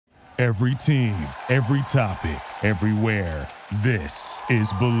Every team, every topic, everywhere. This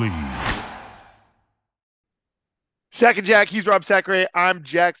is Believe. Sack and Jack, he's Rob Sacre. I'm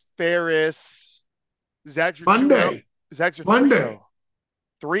Jack Ferris. Zags are 2-0. Monday. Zags are Monday.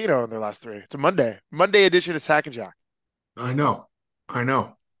 3-0. 3-0 in their last three. It's a Monday. Monday edition of Sack and Jack. I know.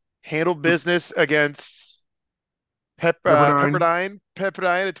 Handled business against Pepperdine.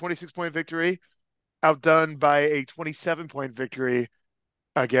 Pepperdine, a 26-point victory. Outdone by a 27-point victory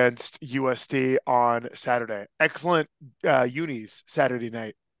against USD on Saturday. Excellent unis Saturday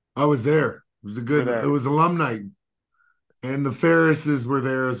night. I was there. We're there. It was alum night. And the Ferrises were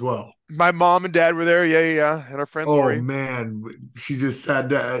there as well. My mom and dad were there. Yeah. And our friend Oh, Lori. man. She just sat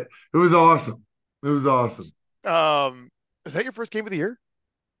down. It was awesome. Is that your first game of the year?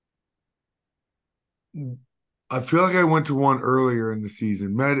 I feel like I went to one earlier in the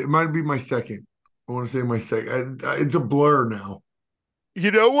season. It might be my second. I want to say my second. It's a blur now. You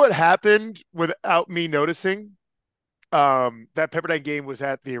know what happened without me noticing? That Pepperdine game was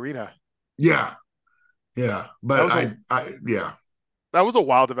at the arena. Yeah. But yeah. That was a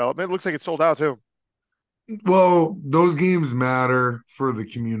wild development. It looks like it sold out too. Well, those games matter for the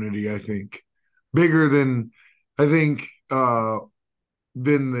community, I think. Bigger than I think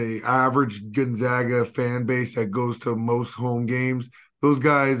than the average Gonzaga fan base that goes to most home games. Those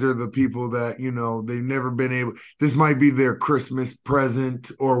guys are the people that, they've never been able. This might be their Christmas present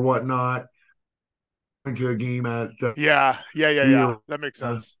or whatnot. Into a game at the Yeah. That makes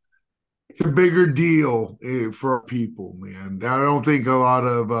sense. It's a bigger deal for people, man. I don't think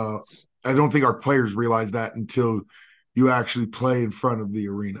our players realize that until you actually play in front of the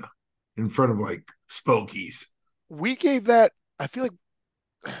arena, in front of like Spokies. We gave that. I feel like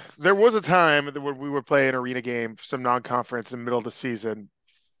there was a time when we would play an arena game, some non-conference in the middle of the season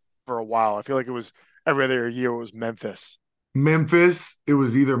for a while. I feel like it was every other year. It was Memphis. It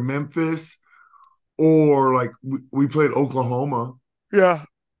was either Memphis or like we played Oklahoma. Yeah.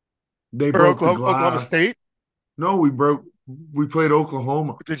 They or broke the Oklahoma glass. State. No, we played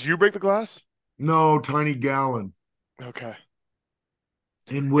Oklahoma. Did you break the glass? No, Tiny Gallon. Okay.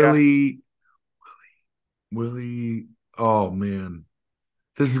 And Willie, oh man.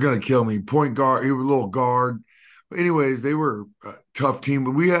 This is going to kill me. Point guard, he was a little guard. But anyways, they were a tough team,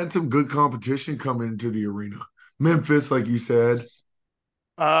 but we had some good competition coming into the arena. Memphis, like you said.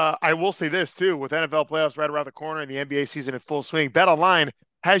 I will say this too, with NFL playoffs right around the corner and the NBA season in full swing, BetOnline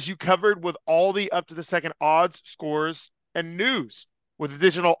has you covered with all the up to the second odds, scores, and news. With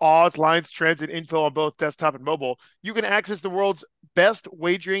additional odds, lines, trends, and info on both desktop and mobile, you can access the world's best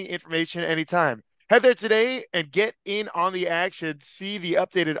wagering information anytime. Head there today and get in on the action. See the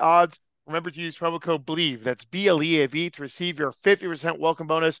updated odds. Remember to use promo code BLEAV, that's BLEAV, to receive your 50% welcome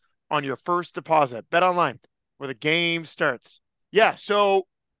bonus on your first deposit. BetOnline, where the game starts. Yeah, so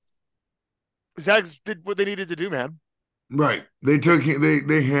Zags did what they needed to do, man. Right. They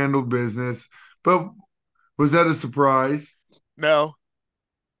handled business. But was that a surprise? No.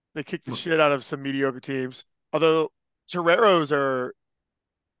 They kicked the shit out of some mediocre teams. Although Toreros are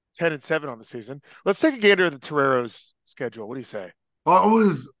 10-7 on the season. Let's take a gander at the Toreros schedule. What do you say? I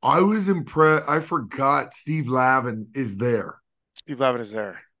was impressed. I forgot Steve Lavin is there. Steve Lavin is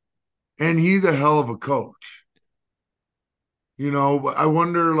there. And he's a hell of a coach. I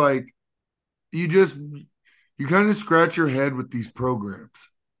wonder, like, you kind of scratch your head with these programs.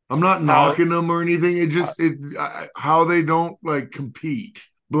 I'm not knocking them or anything. How they don't like compete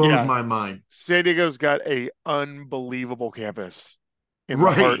blows my mind. San Diego's got a unbelievable campus in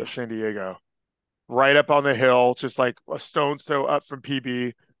the heart of San Diego, right up on the hill, just like a stone's throw up from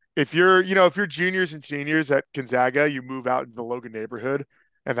PB. If you're juniors and seniors at Gonzaga, you move out into the Logan neighborhood,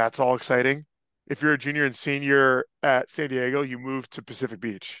 and that's all exciting. If you're a junior and senior at San Diego, you move to Pacific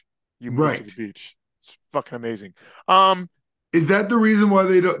Beach. You move to the beach. It's fucking amazing. Is that the reason why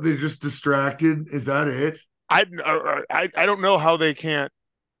they're just distracted? Is that it? I don't know how they can't.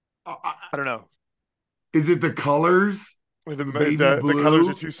 I don't know. Is it the colors? The colors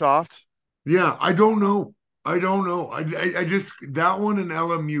are too soft. Yeah, I don't know. I just that one and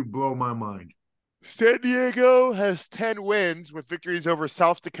LMU blow my mind. San Diego has 10 wins with victories over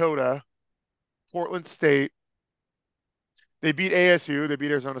South Dakota, Portland State. They beat ASU. They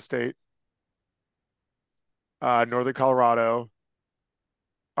beat Arizona State, Northern Colorado,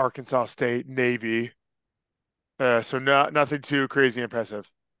 Arkansas State, Navy. So nothing too crazy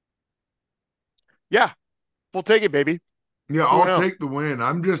impressive. Yeah, we'll take it, baby. Yeah, I'll take the win.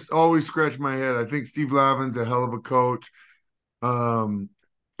 I'm just always scratching my head. I think Steve Lavin's a hell of a coach.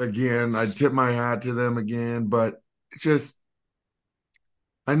 Again, I tip my hat to them again, but it's just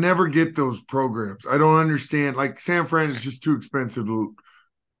I never get those programs. I don't understand. Like San Fran is just too expensive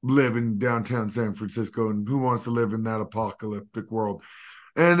live in downtown San Francisco, and who wants to live in that apocalyptic world?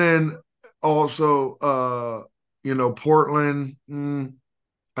 And then also, Portland.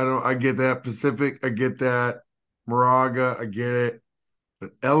 I get that. Pacific, I get that. Moraga, I get it.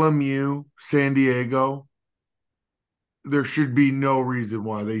 But LMU, San Diego, there should be no reason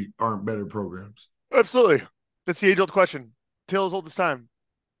why they aren't better programs. Absolutely. That's the age-old question. Tale as old as time.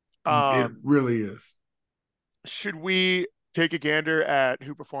 It really is. Should we take a gander at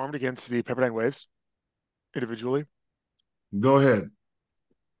who performed against the Pepperdine Waves individually? Go ahead.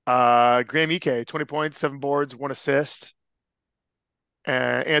 Graham Ike, 20 points, 7 boards, 1 assist.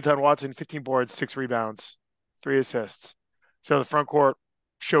 And Anton Watson, 15 boards, 6 rebounds, 3 assists. So the front court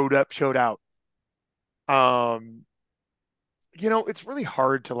showed up, showed out. It's really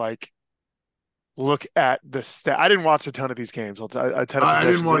hard to look at the stat. I didn't watch a ton of these games. A ton of I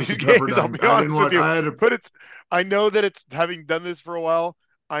didn't possessions watch of the these games. I'll Pepperdine. be honest with you. I had to. But I know that it's having done this for a while.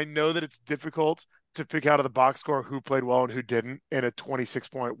 I know that it's difficult to pick out of the box score who played well and who didn't in a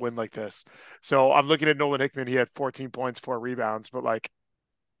 26-point win like this. So I'm looking at Nolan Hickman. He had 14 points, 4 rebounds, but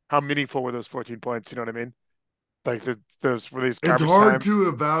how meaningful were those 14 points? You know what I mean? Those were these It's garbage hard time. to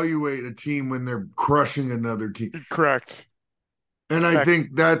evaluate a team when they're crushing another team. Correct. And I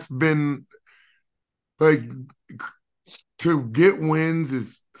think that's been to get wins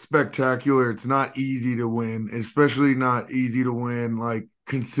is spectacular. It's not easy to win, especially not easy to win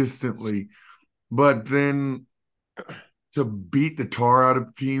consistently. But then to beat the tar out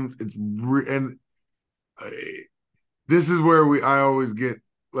of teams, this is where I always get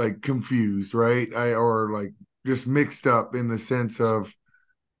confused, right? Just mixed up in the sense of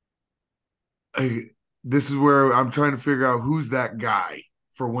this is where I'm trying to figure out who's that guy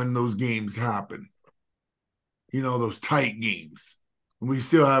for when those games happen. Those tight games. We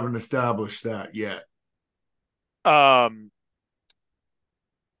still haven't established that yet.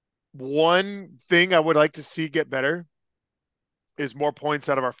 One thing I would like to see get better is more points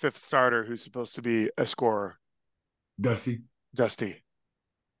out of our 5th starter, who's supposed to be a scorer. Dusty. He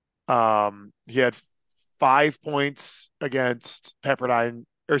had 5 points against Pepperdine,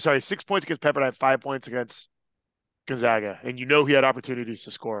 6 points against Pepperdine, 5 points against Gonzaga. And he had opportunities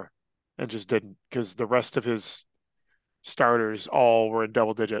to score and just didn't, because the rest of his starters all were in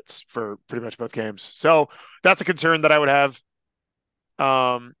double digits for pretty much both games. So that's a concern that I would have.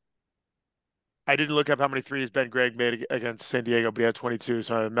 I didn't look up how many threes Ben Gregg made against San Diego, but he had 22,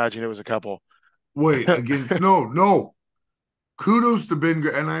 so I imagine it was a couple. Wait, no. Kudos to Ben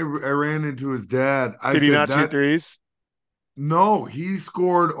Gregg. And I ran into his dad. Did he not shoot threes? No, he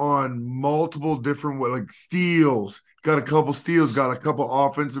scored on multiple different steals. Got a couple steals, got a couple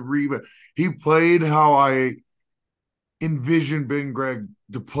offensive rebounds. He played how I envision Ben Gregg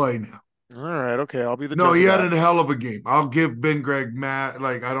to play now. All right, okay. I'll be the No, he had a hell of a game. I'll give Ben Gregg I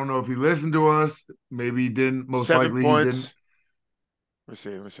don't know if he listened to us. Maybe he didn't. Most 7 likely points. He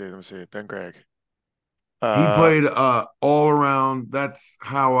didn't. Let me see. Ben Gregg. He played all around. That's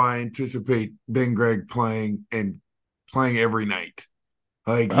how I anticipate Ben Gregg playing every night.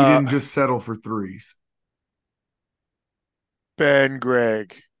 He didn't just settle for threes. Ben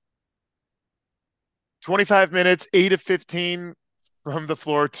Gregg. 25 minutes, 8 of 15 from the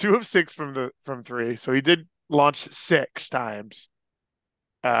floor, 2 of 6 from 3. So he did launch 6 times.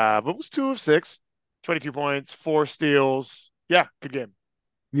 But it was 2 of 6, 22 points, 4 steals. Yeah, good game.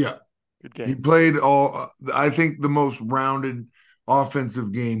 Yeah. Good game. He played I think the most rounded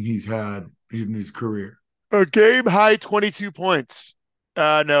offensive game he's had in his career. A game high 22 points.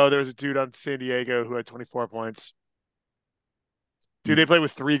 No, there was a dude on San Diego who had 24 points. Dude, they played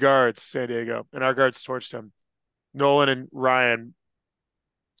with 3 guards, San Diego, and our guards torched him. Nolan and Ryan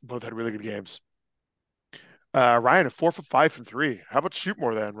both had really good games. Ryan, a 4 for 5 from 3. How about shoot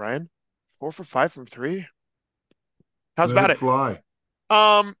more then, Ryan? 4 for 5 from 3. How's about it? Fly.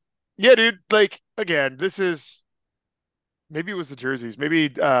 Yeah, dude. Again, this is maybe it was the jerseys. Maybe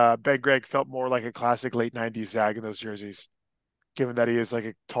Ben Gregg felt more like a classic late 90s Zag in those jerseys, given that he is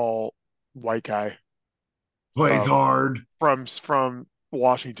a tall white guy. Plays hard from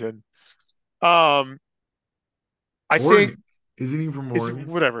Washington. I Oregon. think isn't he from Oregon?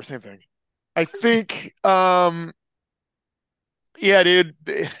 Whatever, same thing. I think yeah, dude.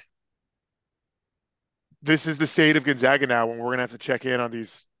 This is the state of Gonzaga now when we're gonna have to check in on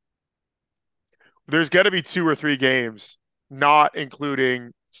these. There's got to be 2 or 3 games, not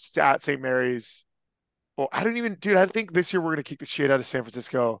including at St. Mary's. Well, I think this year we're gonna kick the shit out of San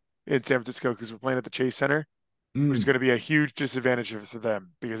Francisco because we're playing at the Chase Center. Which is going to be a huge disadvantage for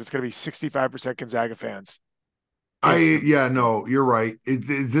them because it's going to be 65% Gonzaga fans. No, you're right.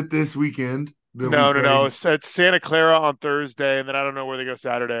 Is it this weekend? that we No. play? It's Santa Clara on Thursday, and then I don't know where they go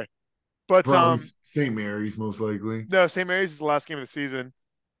Saturday. But Probably St. Mary's, most likely. no, St. Mary's is the last game of the season.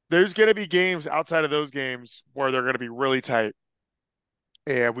 There's going to be games outside of those games where they're going to be really tight,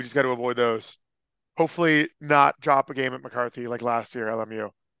 and we just got to avoid those. Hopefully, not drop a game at McCarthy like last year,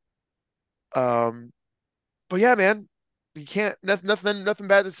 LMU. But yeah, man, you can't nothing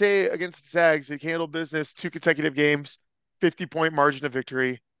bad to say against the Zags. You handle business, 2 consecutive games, 50-point margin of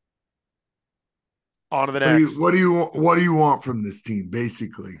victory. On to the What do you next. what do you want from this team,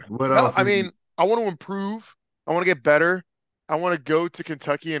 basically? What No, else I are you? mean, I want to improve. I want to get better. I want to go to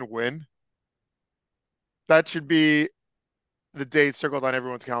Kentucky and win. That should be the date circled on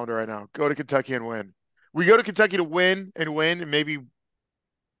everyone's calendar right now. Go to Kentucky and win. We go to Kentucky to win, and maybe, I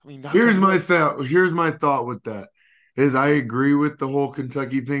mean, knock Here's on my wood. thought. Here's my thought with that is I agree with the whole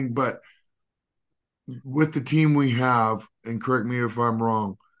Kentucky thing, but with the team we have, and correct me if I'm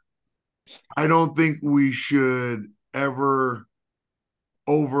wrong, I don't think we should ever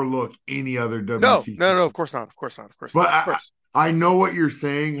overlook any other WCC. No. Of course not. Of course not. Of course not. But Of course. I know what you're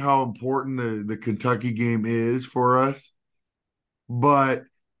saying, how important the Kentucky game is for us, but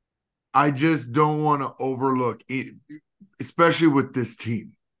I just don't want to overlook it, especially with this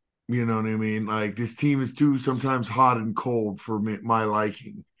team. You know what I mean? Like this team is too sometimes hot and cold for my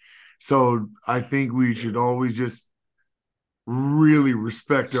liking. So I think we should always just really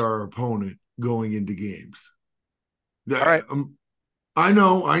respect our opponent going into games. All right. I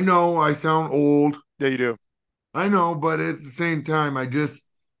know, I sound old. Yeah, you do. I know, but at the same time, I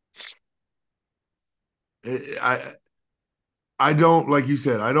I don't like you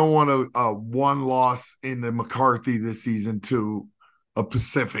said. I don't want a one loss in the McCarthy this season to a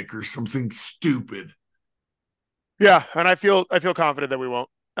Pacific or something stupid. Yeah, and I feel confident that we won't.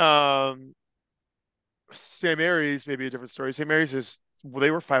 Um, St. Mary's may be a different story. St. Mary's is well,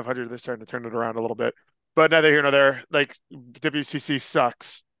 they were 500. They're starting to turn it around a little bit, but neither here nor there. Like WCC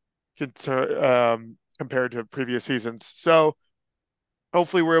sucks compared to previous seasons. So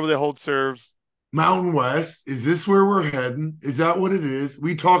hopefully we're able to hold serve. Mountain West, is this where we're heading? Is that what it is?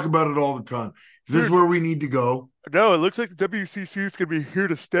 We talk about it all the time. Is this Dude, where we need to go no, it looks like the WCC is going to be here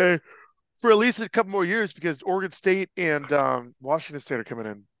to stay for at least a couple more years because Oregon State and Washington State are coming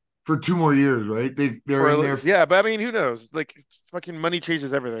in. for 2 more years? Right? They're in there. Yeah, but I mean, who knows? Like, fucking money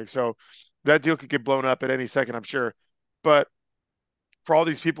changes everything. So that deal could get blown up at any second, I'm sure. But for all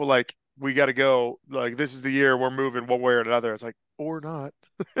these people, like, we got to go. Like, this is the year we're moving one way or another. It's like, or not,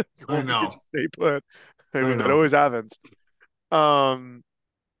 I or we could know. just stay put. I I mean, it know. always happens. Um,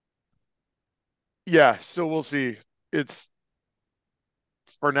 yeah. So we'll see. It's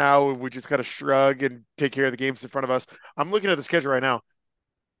for now. We just got to shrug and take care of the games in front of us. I'm looking at the schedule right now.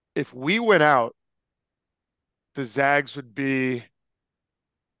 If we went out, the Zags would be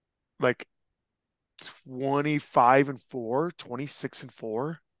like 25-4,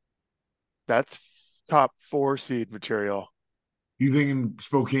 26-4. That's top four seed material. You thinking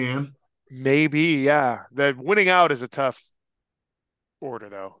Spokane? Maybe, yeah. The winning out is a tough order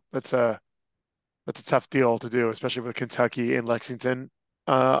though. That's a tough deal to do, especially with Kentucky and Lexington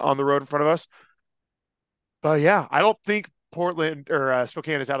on the road in front of us. But yeah, I don't think Portland or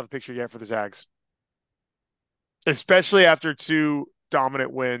Spokane is out of the picture yet for the Zags, especially after two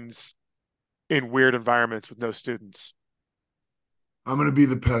dominant wins in weird environments with no students. I'm going to be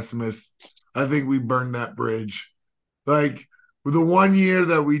the pessimist. I think we burned that bridge. Like with the 1 year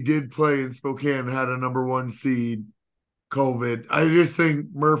that we did play in Spokane, had a number one seed, COVID. I just think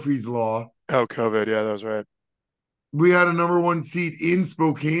Murphy's Law. Oh, COVID. Yeah, that was right. We had a number one seed in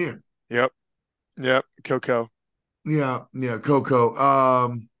Spokane. Yep. Yep. Coco. Yeah,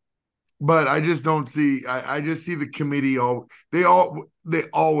 Coco. But I just don't see. I just see the committee. They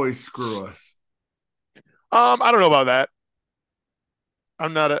always screw us I don't know about that.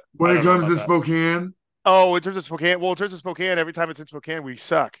 when I it don't know comes about to that. Spokane. Oh, in terms of Spokane, every time it's in Spokane, we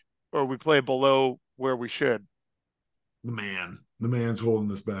suck or we play below where we should. The man's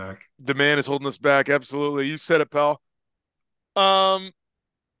holding us back. The man is holding us back. Absolutely. You said it, pal. Um,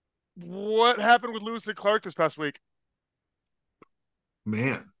 what happened with Lewis and Clark this past week?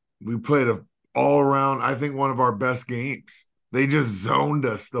 Man, we played a all around. I think one of our best games. They just zoned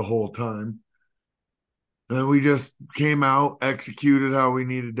us the whole time. And we just came out, executed how we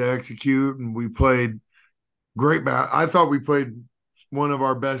needed to execute, and we played great. I thought we played one of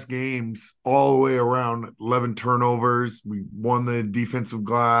our best games all the way around. 11 turnovers. We won the defensive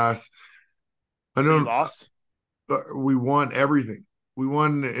glass. I But you don't. lost? We won everything. We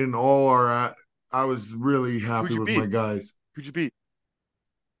won in all our. I was really Who'd happy you with my beat? guys. Who'd you beat?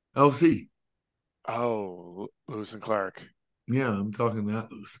 LC. Oh, Lewis and Clark. Yeah, I'm talking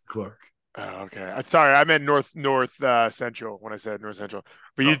that Lewis Clark. Oh, okay. Sorry, I meant North Central when I said North Central.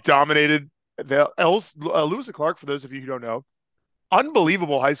 But you Oh, dominated the Lewis and Clark. For those of you who don't know,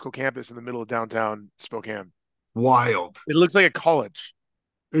 unbelievable high school campus in the middle of downtown Spokane. wild. It looks like a college.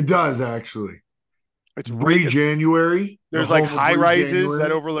 It does actually. It's right. Bree January, the There's like home of high Bree rises that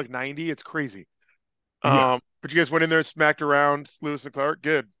January. overlook 90. It's crazy. Yeah. But you guys went in there, smacked around Lewis and Clark.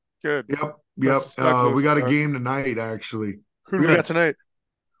 Good, good. Yep. Let's Yep. smack We Lewis and got a Clark. game tonight, actually. Who do We we got got tonight?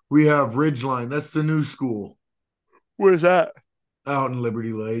 we have Ridgeline. That's the new school Where's that? out in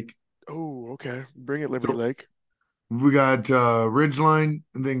Liberty Lake. Oh, okay. Bring it, Liberty So Lake. we got Ridgeline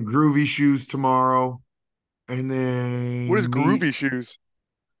and then Groovy Shoes tomorrow. And What is then meet, Groovy Shoes?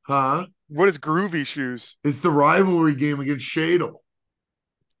 huh? What is Groovy Shoes? It's the rivalry game against Shadle.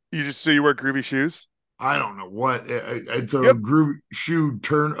 You just so you wear Groovy Shoes? I don't know what. It's a Yep. groovy shoe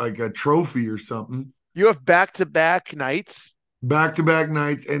turn, like a trophy or something. You have back-to-back nights? Back to back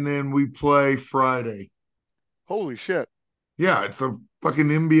nights, and then we play Friday. Holy shit. Yeah, it's a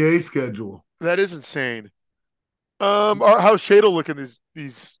fucking NBA schedule. That is insane. How's Shadle looking these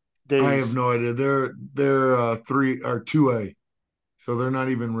I have days? no idea. They're three or 2A, so they're not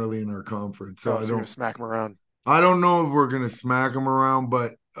even really in our conference. So Oh, so you're gonna smack him around. I don't know if we're gonna smack them around,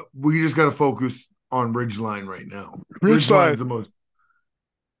 but we just got to focus on Ridgeline right now. Ridgeline's Ridgeline. the most.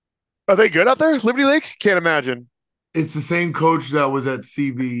 Are they good out there? Liberty Lake? Can't imagine. It's the same coach that was at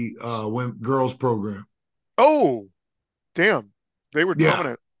CV when girls program. Oh, damn. They were Yeah,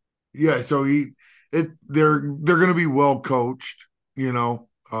 dominant. yeah. So they're gonna be well coached. We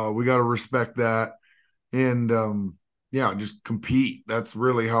got to respect that, and yeah, just compete. That's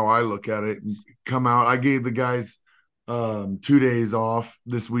really how I look at it. Come out. I gave the guys 2 days off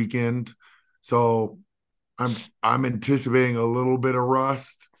this weekend, so I'm anticipating a little bit of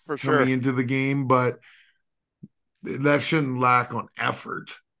rust For coming sure. into the game, but that shouldn't lack on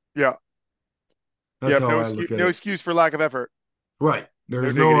effort. Yeah. That's Yep. how I look at No it. excuse for lack of effort. Right. No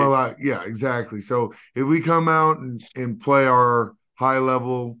There's no diggity. lot. Yeah, exactly. So if we come out and play our high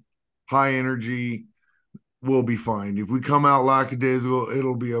level, high energy, we'll be fine. If we come out lackadaisical,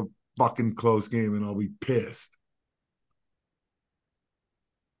 it'll be a fucking close game and I'll be pissed.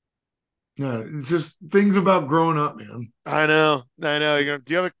 Yeah, it's just things about growing up, man. I know. I know.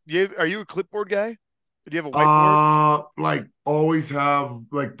 Are you a clipboard guy? Do you have a whiteboard? Like always have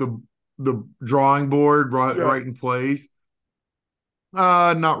like the drawing board Yeah. right in place.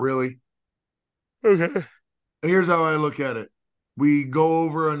 Not really. Okay. Here's how I look at it. We go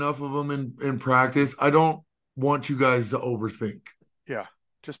over enough of them in practice. I don't want you guys to overthink. Yeah.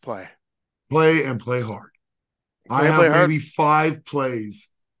 Just play. Play and play hard. I Play have hard. maybe 5 plays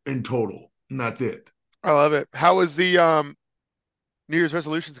in total, and that's it. I love it. How is the New Year's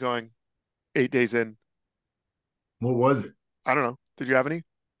resolutions going? 8 days in. What was it? I don't know. Did you have any?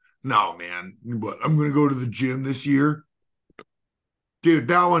 No, man. What? I'm going to go to the gym this year. Dude,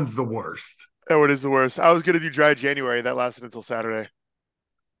 that one's the worst. Oh, it is the worst. I was gonna do dry January. That lasted until Saturday.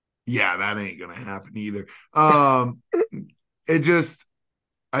 Yeah, that ain't going to happen either. Um, it just,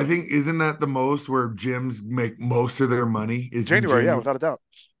 I think, isn't that the most where gyms make most of their money is in January, yeah, January? without a doubt.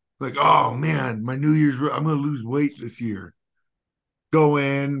 Like, oh man, my New Year's, I'm going to lose weight this year. Go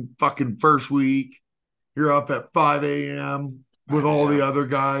in, fucking first week. You're up at 5 a.m. with 5 all the a.m. other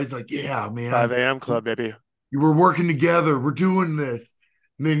guys. Like, yeah, 5 man, a.m. club, baby. we're working together. We're doing this.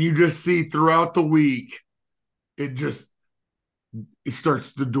 And then you just see throughout the week, it just it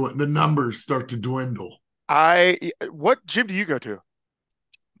starts to do the numbers start to dwindle. What gym do you go to?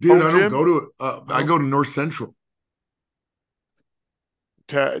 Dude, Home I don't gym? go to it. I Home? go to North Central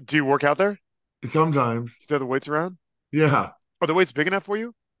Do you work out there? sometimes. Do you throw the weights around? Yeah. Are the weights big enough for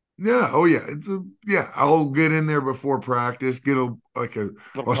you? Yeah. Oh yeah. Yeah. I'll get in there before practice, get Little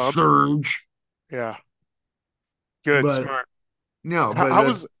a pump? surge. Yeah. Good, But smart. no, How, but how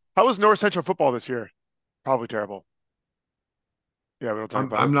was how was North Central football this year? Probably terrible. Yeah, we don't talk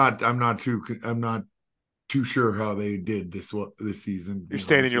about it. I'm not too sure how they did this season, to You're be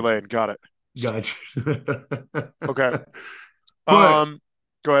staying in honest your with lane. Got it. you. Gotcha. Okay. But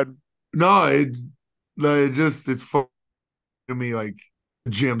Go ahead. no, it's fun to me, like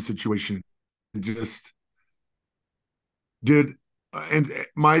the gym situation. It just did, and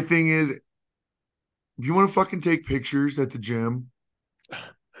my thing is, if you want to fucking take pictures at the gym,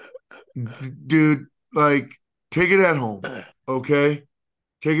 dude, like take it at home, okay?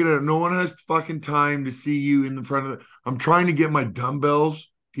 Take it at. No one has fucking time to see you in the front of. I'm trying to get my dumbbells.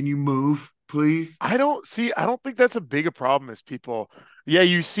 Can you move, please? I don't think that's a big a problem as people. Yeah,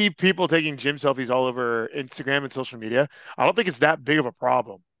 you see people taking gym selfies all over Instagram and social media. I don't think it's that big of a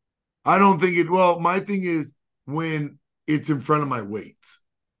problem. I don't think it. Well, my thing is when it's in front of my weights.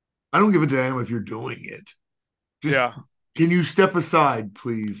 I don't give a damn if you're doing it. Just Yeah. can you step aside,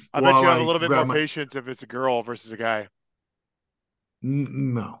 please? I bet while you have a little bit grab more patience if it's a girl versus a guy.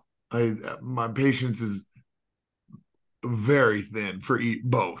 No, my patience is very thin for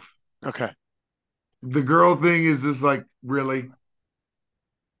both. Okay. The girl thing is just like, really?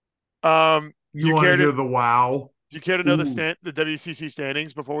 Do You you want to care to hear the wow? do you care to know Ooh, the WCC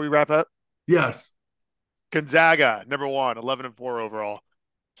standings before we wrap up? yes. Gonzaga, number 1, 11-4 overall.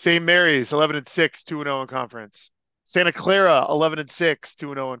 St. Mary's, 11-6, 2-0 in conference. Santa Clara, 11-6,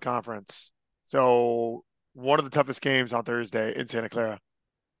 2-0 in conference. So one of the toughest games on Thursday in Santa Clara.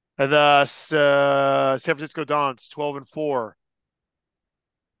 And the San Francisco Dons, 12-4,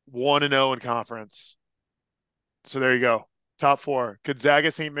 1-0 in conference. So there you go. Top 4. Gonzaga,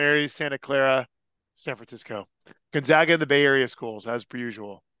 St. Mary's, Santa Clara, San Francisco. Gonzaga and the Bay Area schools, as per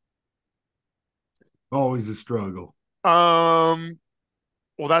usual. Always a struggle. Well,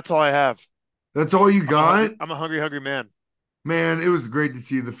 that's all I have. That's all you got? I'm a hungry man. Man, it was great to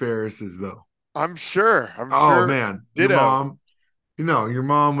see the Ferrises, though. I'm sure. Oh, man. Your Ditto. mom, your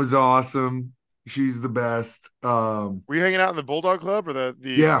mom was awesome. She's the best. Were you hanging out in the Bulldog Club or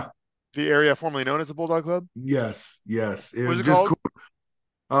Yeah. the area formerly known as the Bulldog Club? Yes. It What was is it just called?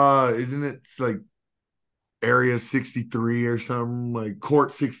 cool. Isn't it like Area 63 or something, like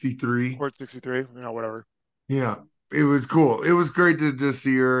Court 63? Court 63. Whatever. Yeah. It was cool. It was great to just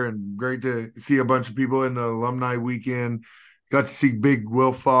see her and great to see a bunch of people in the alumni weekend. Got to see big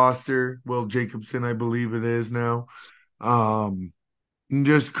Will Will Jacobson, I believe it is now. And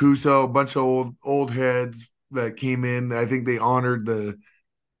just Kuso, a bunch of old heads that came in. I think they honored the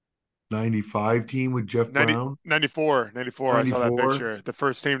 95 team with Jeff 90, Brown. 94. I saw that 94. picture. The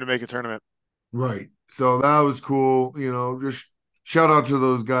first team to make a tournament. Right. So that was cool. Just shout out to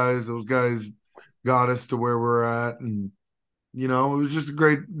those guys. Those guys got us to where we're at. And, it was just a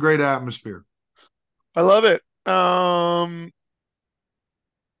great atmosphere. I love it.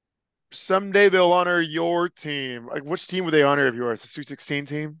 Someday they'll honor your team. Like, which team would they honor of yours? The Sweet 16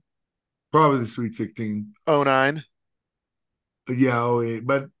 team? Probably the Sweet 16. 09. Yeah,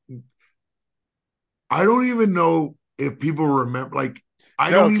 but I don't even know if people remember. Like, I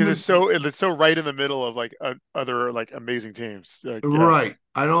don't even. It's so right in the middle of like other like amazing teams. Right.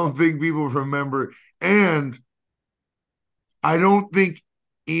 I don't think people remember, and I don't think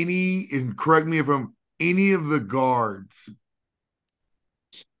and correct me if any of the guards,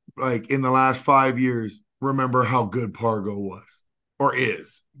 like in the last 5 years, remember how good Pargo was or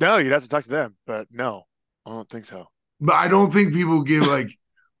is. No, you'd have to talk to them, but no, I don't think so. But I don't think people give like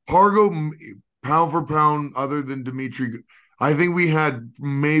Pargo pound for pound, other than Dimitri. I think we had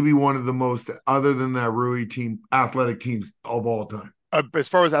maybe one of the most, other than that Rui team, athletic teams of all time. As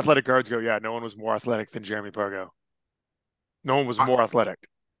far as athletic guards go, yeah, no one was more athletic than Jeremy Pargo. No one was more athletic.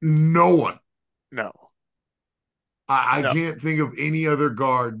 No one. No. I can't think of any other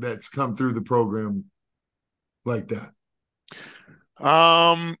guard that's come through the program like that.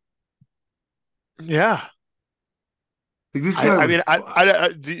 Yeah. Like this guy.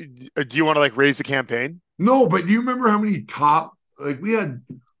 Do you want to like raise the campaign? No, but do you remember how many we had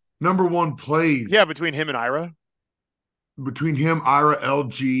number 1 plays? Yeah, between him and Ira. Between him, Ira,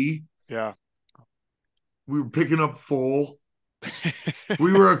 LG. Yeah. We were picking up full.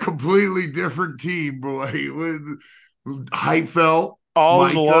 We were a completely different team, boy. With Heitfeld. All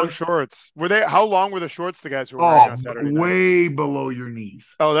in the long shorts. How long were the shorts the guys were wearing on Saturday night? Way below your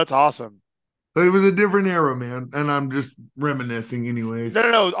knees. Oh, that's awesome. It was a different era, man. And I'm just reminiscing anyways.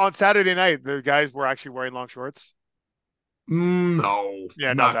 No. On Saturday night, the guys were actually wearing long shorts? No.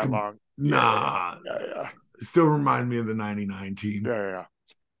 Yeah, not that long. Nah. Yeah. It still remind me of the 99 team. Yeah.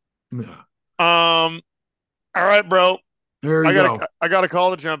 All right, bro. There you go. I got a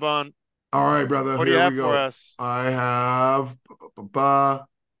call to jump on. All right, brother. What do you have for us? I have.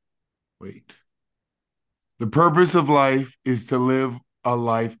 Wait. The purpose of life is to live a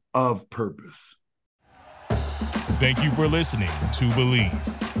life of purpose. Thank you for listening to Believe.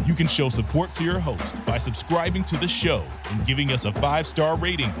 You can show support to your host by subscribing to the show and giving us a 5-star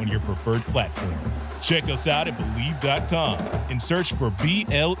rating on your preferred platform. Check us out at Believe.com and search for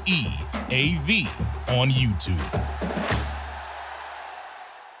BLEAV on YouTube.